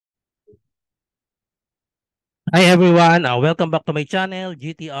Hi everyone, welcome back to my channel,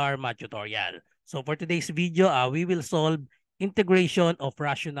 GTR Math Tutorial. So for today's video, we will solve integration of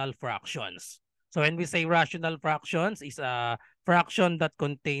rational fractions. So when we say rational fractions, is a fraction that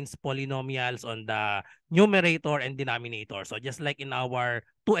contains polynomials on the numerator and denominator. So just like in our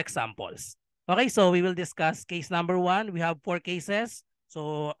two examples. Okay, so we will discuss case number one. We have 4 cases.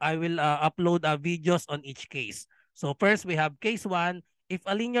 So I will upload videos on each case. So first we have case one. If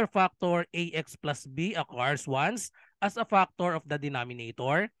a linear factor ax plus b occurs once as a factor of the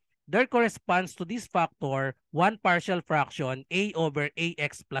denominator, there corresponds to this factor one partial fraction a over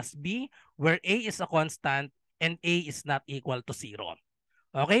ax plus b where a is a constant and a is not equal to 0.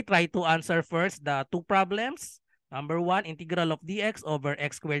 Okay, try to answer first the two problems. Number one, integral of dx over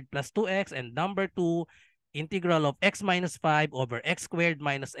x squared plus 2x, and number two, integral of x minus 5 over x squared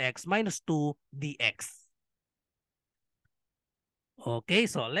minus x minus 2 dx. Okay,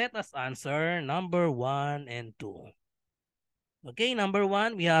 so let us answer number 1 and 2. Okay, number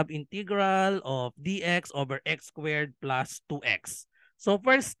 1, we have integral of dx over x squared plus 2x. So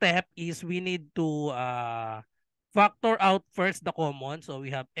first step is we need to factor out first the common. So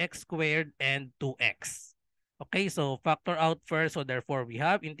we have x squared and 2x. Okay, so factor out first. So therefore, we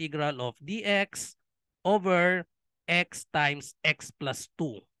have integral of dx over x times x plus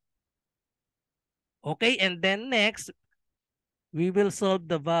 2. Okay, and then next, we will solve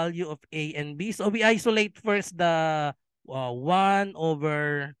the value of a and b. So we isolate first the 1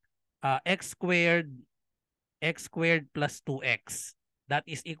 over x squared plus 2x. That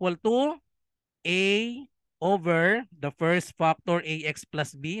is equal to a over the first factor ax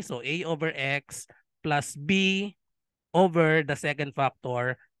plus b. So a over x plus b over the second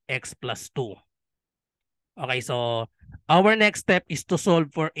factor x plus 2. Okay, so our next step is to solve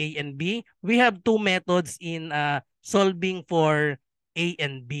for a and b. We have two methods in solving for a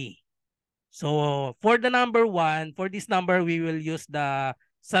and b. So for the number 1, for this number, we will use the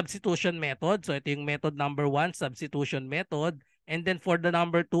substitution method. So ito yung method number 1, substitution method. And then for the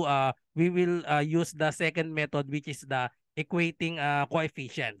number 2, we will use the second method, which is the equating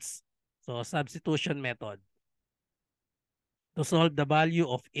coefficients. So substitution method to solve the value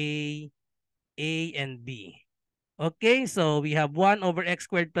of a and b. Okay, so we have 1 over x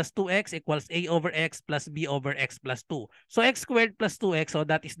squared plus 2x equals a over x plus b over x plus 2. So x squared plus 2x, so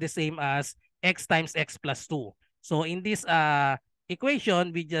that is the same as x times x plus 2. So in this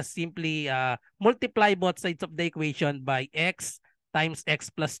equation, we just simply multiply both sides of the equation by x times x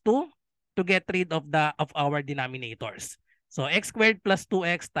plus 2 to get rid of our denominators. So x squared plus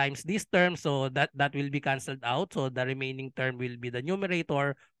 2x times this term, so that will be canceled out. So the remaining term will be the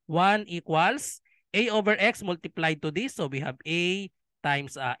numerator. 1 equals a over x multiplied to this. So we have a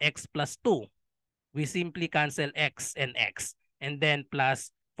times x plus 2. We simply cancel x and x. And then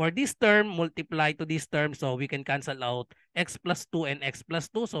plus, for this term, multiply to this term. So we can cancel out x plus 2 and x plus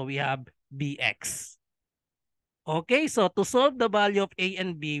 2. So we have bx. Okay, so to solve the value of a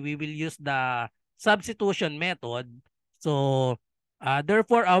and b, we will use the substitution method. So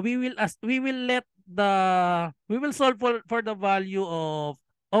therefore, we will solve for the value of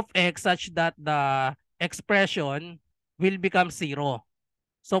x such that the expression will become 0.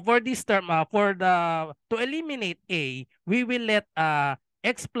 So for this term, to eliminate a, we will let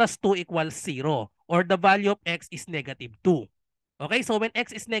x plus 2 equals 0, or the value of x is negative 2. Okay, so when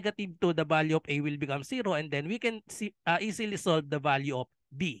x is negative 2, the value of a will become 0, and then we can easily solve the value of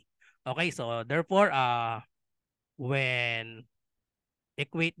b. Okay, so therefore, when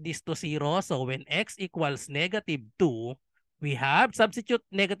equate this to 0, so when x equals negative 2, we have substitute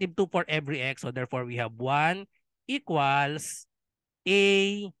negative 2 for every x. So therefore, we have 1 equals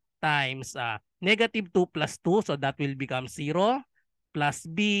a times negative 2 plus 2. So that will become 0 plus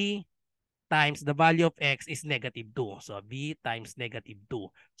b times the value of x is negative 2. So b times negative 2.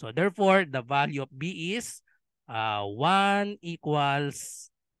 So therefore, the value of b is 1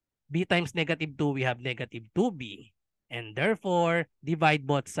 equals b times negative 2. We have negative 2b. And therefore, divide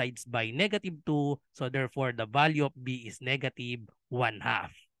both sides by negative 2. So therefore, the value of b is negative 1/2.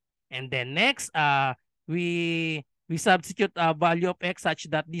 And then next, we substitute value of x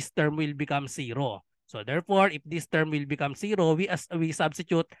such that this term will become 0. So therefore, if this term will become 0, we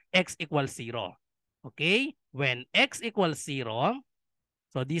substitute x equals 0. Okay? When x equals 0,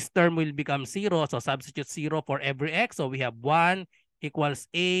 so this term will become 0. So substitute 0 for every x. So we have 1 equals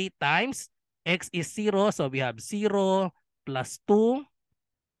a times x is 0. So we have 0 plus 2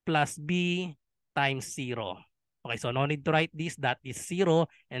 plus b times 0. Okay, so no need to write this. That is 0.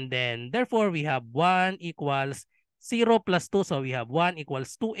 And then, therefore, we have 1 equals 0 plus 2. So we have 1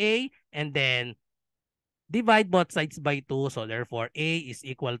 equals 2a. And then, divide both sides by 2. So therefore, a is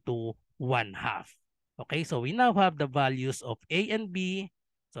equal to 1/2. Okay, so we now have the values of a and b.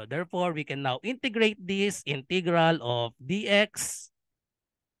 So therefore, we can now integrate this integral of dx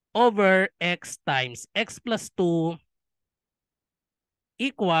over x times x plus 2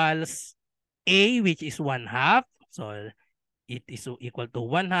 equals a, which is 1/2. So it is equal to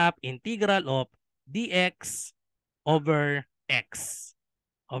 1/2 integral of dx over x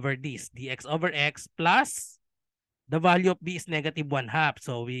over this dx over x plus the value of b is negative 1/2.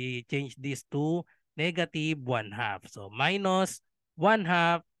 So we change this to negative 1/2. So minus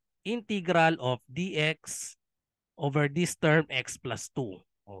 1/2 integral of dx over this term x plus 2.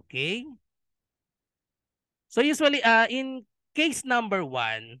 Okay. So usually in case number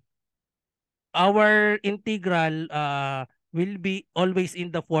 1, our integral will be always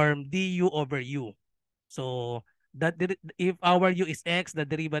in the form du over u. So that if our u is x, the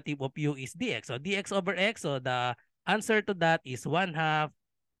derivative of u is dx. So dx over x, so the answer to that is 1/2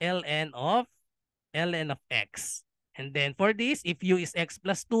 ln of x. And then for this, if u is x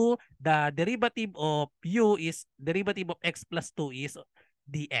plus 2, the derivative of u is derivative of x plus 2 is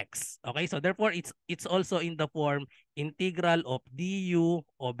dx. Okay, so therefore it's also in the form integral of du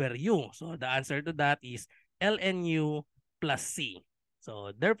over u. So the answer to that is ln u plus c.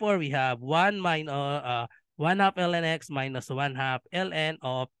 So therefore we have 1/2 ln x minus 1/2 ln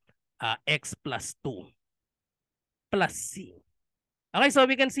of x plus 2 plus c. Okay, so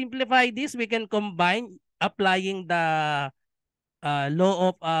we can simplify this. We can combine applying the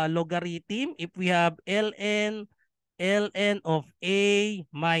law of logarithm. If we have ln of a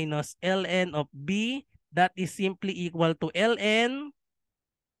minus ln of b, that is simply equal to ln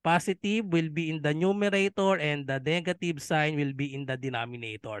positive will be in the numerator and the negative sign will be in the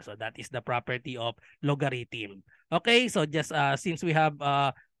denominator. So that is the property of logarithm. Okay, so just since we have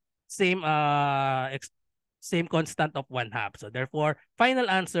same same constant of 1/2. So therefore, final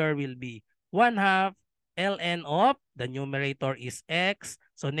answer will be 1/2 ln of, the numerator is x,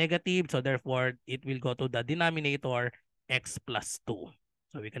 so negative, so therefore it will go to the denominator x plus 2.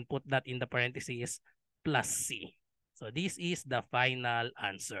 So we can put that in the parentheses plus c. So this is the final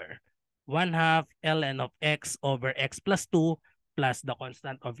answer. 1/2 ln of x over x plus 2 plus the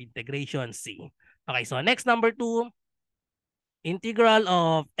constant of integration c. Okay, so next number 2, integral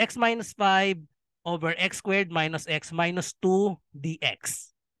of x minus 5 over x squared minus x minus 2 dx.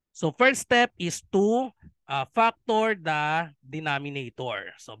 So first step is to factor the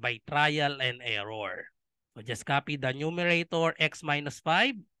denominator. So by trial and error. So just copy the numerator x minus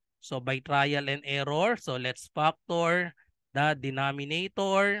 5. So by trial and error, so let's factor the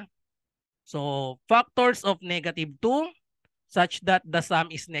denominator. So factors of negative 2 such that the sum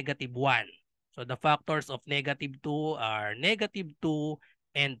is negative 1. So the factors of negative 2 are negative 2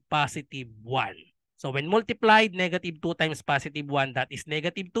 and positive 1. So when multiplied, negative 2 times positive 1, that is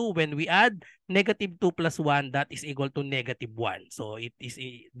negative 2. When we add negative 2 plus 1, that is equal to negative 1. So it is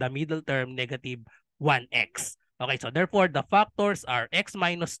the middle term, negative 1x. Okay, so therefore the factors are x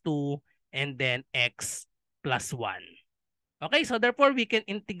minus 2 and then x plus 1. Okay, so therefore we can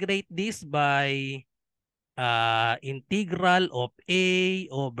integrate this by integral of a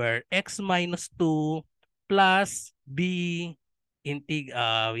over x minus 2 plus b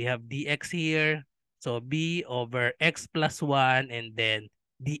we have dx here. So b over x plus 1 and then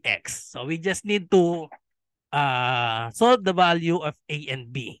dx. So we just need to solve the value of a and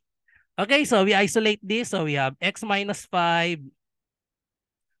b. Okay, so we isolate this. So we have x minus 5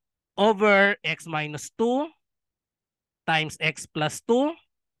 over x minus 2 times x plus 2.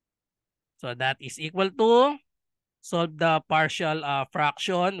 So that is equal to, solve the partial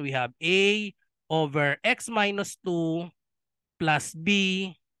fraction. We have a over x minus 2 plus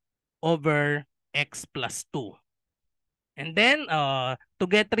b over x plus 2. And then to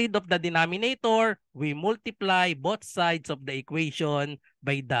get rid of the denominator, we multiply both sides of the equation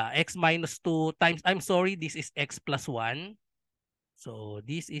by the x minus 2 times, I'm sorry, this is x plus 1. So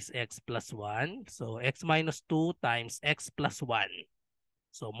this is x plus 1. So x minus 2 times x plus 1.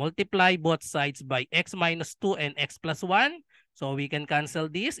 So multiply both sides by x minus 2 and x plus 1. So we can cancel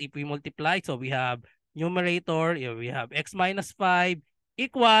this if we multiply. So we have numerator, we have x minus 5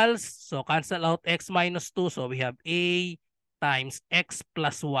 equals, so cancel out x minus 2. So we have a times x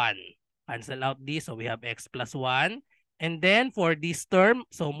plus 1. Cancel out this. So we have x plus 1. And then for this term,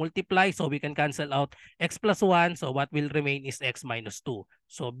 so multiply. So we can cancel out x plus 1. So what will remain is x minus 2.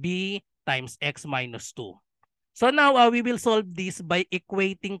 So b times x minus 2. So now we will solve this by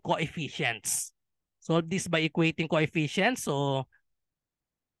equating coefficients. Solve this by equating coefficients. So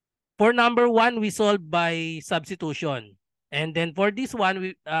for number 1, we solve by substitution. And then for this one,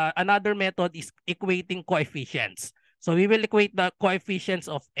 we, another method is equating coefficients. So we will equate the coefficients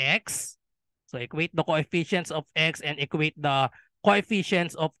of x. So equate the coefficients of x and equate the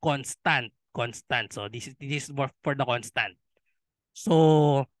coefficients of constant. So this is for the constant.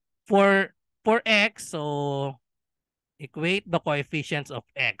 So for x, so equate the coefficients of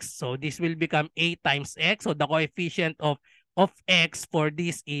x. So this will become a times x. So the coefficient of x for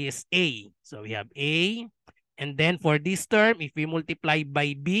this is a. So we have a. And then for this term, if we multiply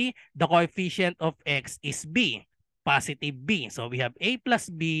by b, the coefficient of x is b, positive b. So we have a plus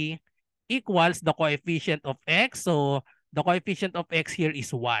b equals the coefficient of x. So the coefficient of x here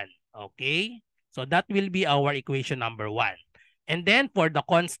is 1. Okay? So that will be our equation number 1. And then for the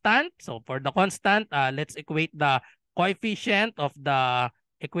constant, so for the constant, let's equate the coefficient of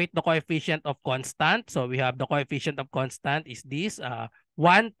constant. So we have the coefficient of constant is this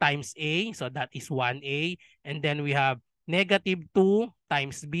 1 times a, so that is 1a. And then we have negative 2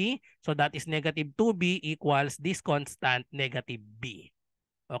 times b, so that is negative 2b equals this constant negative b.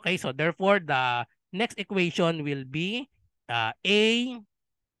 Okay, so therefore the next equation will be a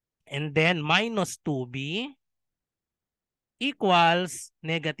and then minus 2b equals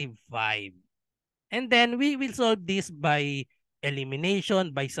negative 5. And then we will solve this by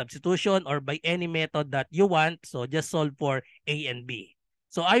elimination, by substitution, or by any method that you want. So just solve for A and B.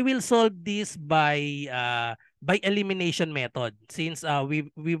 So I will solve this by elimination method since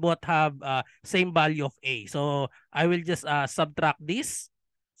we both have same value of A. So I will just subtract this.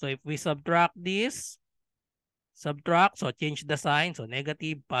 So if we subtract this, so change the sign. So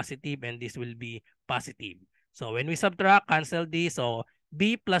negative, positive, and this will be positive. So when we subtract, cancel this. So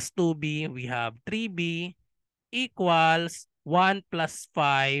b plus 2b, we have 3b equals 1 plus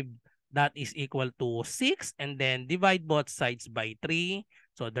 5. That is equal to 6. And then divide both sides by 3.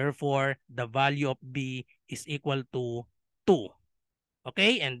 So therefore, the value of b is equal to 2.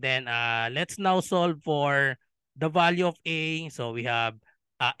 Okay, and then let's now solve for the value of a. So we have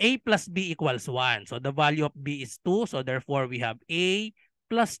a plus b equals 1. So the value of b is 2. So therefore, we have a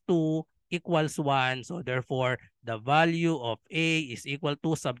plus 2 equals 1. So therefore, the value of a is equal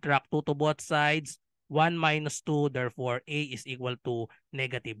to, subtract 2 to both sides, 1 minus 2. Therefore, a is equal to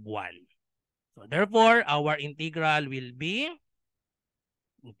negative 1. So therefore, our integral will be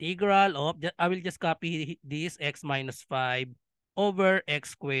integral of, I will just copy this, x minus 5 over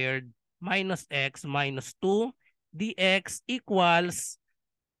x squared minus x minus 2 dx equals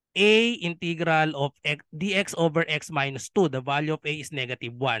a integral of x, dx over x minus 2. The value of a is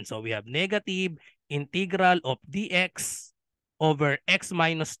negative 1. So we have negative integral of dx over x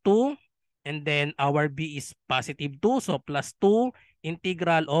minus 2. And then our b is positive 2. So plus 2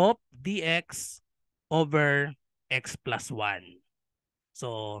 integral of dx over x plus 1.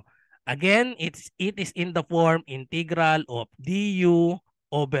 So again, it is in the form integral of du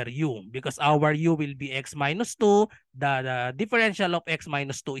over u because our u will be x minus 2. The differential of x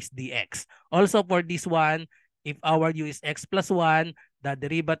minus 2 is dx. Also for this one, if our u is x plus 1, the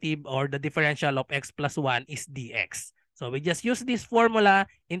derivative or the differential of x plus 1 is dx. So we just use this formula,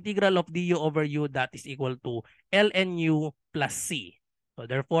 integral of du over u, that is equal to ln u plus c. So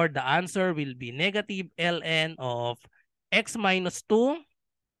therefore, the answer will be negative ln of x minus 2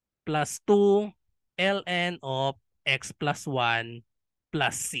 plus 2 ln of x plus 1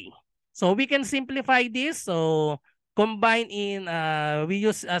 plus c. So we can simplify this. So combine in, we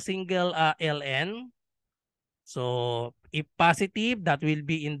use a single ln. So if positive, that will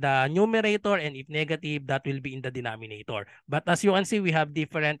be in the numerator, and if negative, that will be in the denominator. But as you can see, we have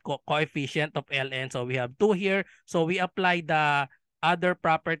different coefficient of ln. So we have 2 here. So we apply the other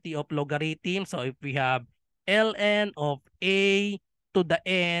property of logarithm. So if we have ln of a to the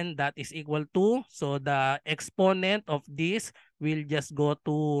n, that is equal to, so the exponent of this will just go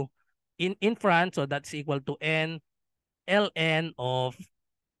to in front. So that's equal to n ln of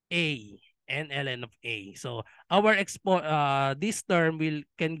a. And ln of a. So our this term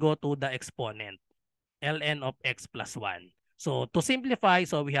can go to the exponent ln of x plus 1. So to simplify,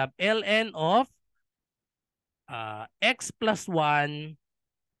 so we have ln of x plus 1,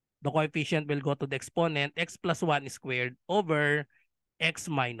 the coefficient will go to the exponent, x plus 1 squared over x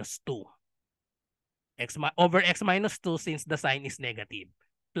minus 2. Over x minus 2 since the sign is negative,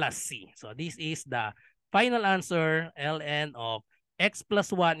 plus c. So this is the final answer, ln of x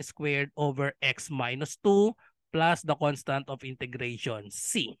plus 1 squared over x minus 2 plus the constant of integration,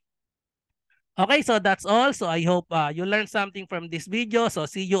 c. Okay, so that's all. So I hope you learned something from this video. So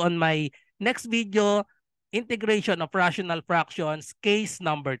see you on my next video, integration of rational fractions, case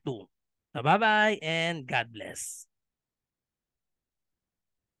number 2. So bye-bye and God bless.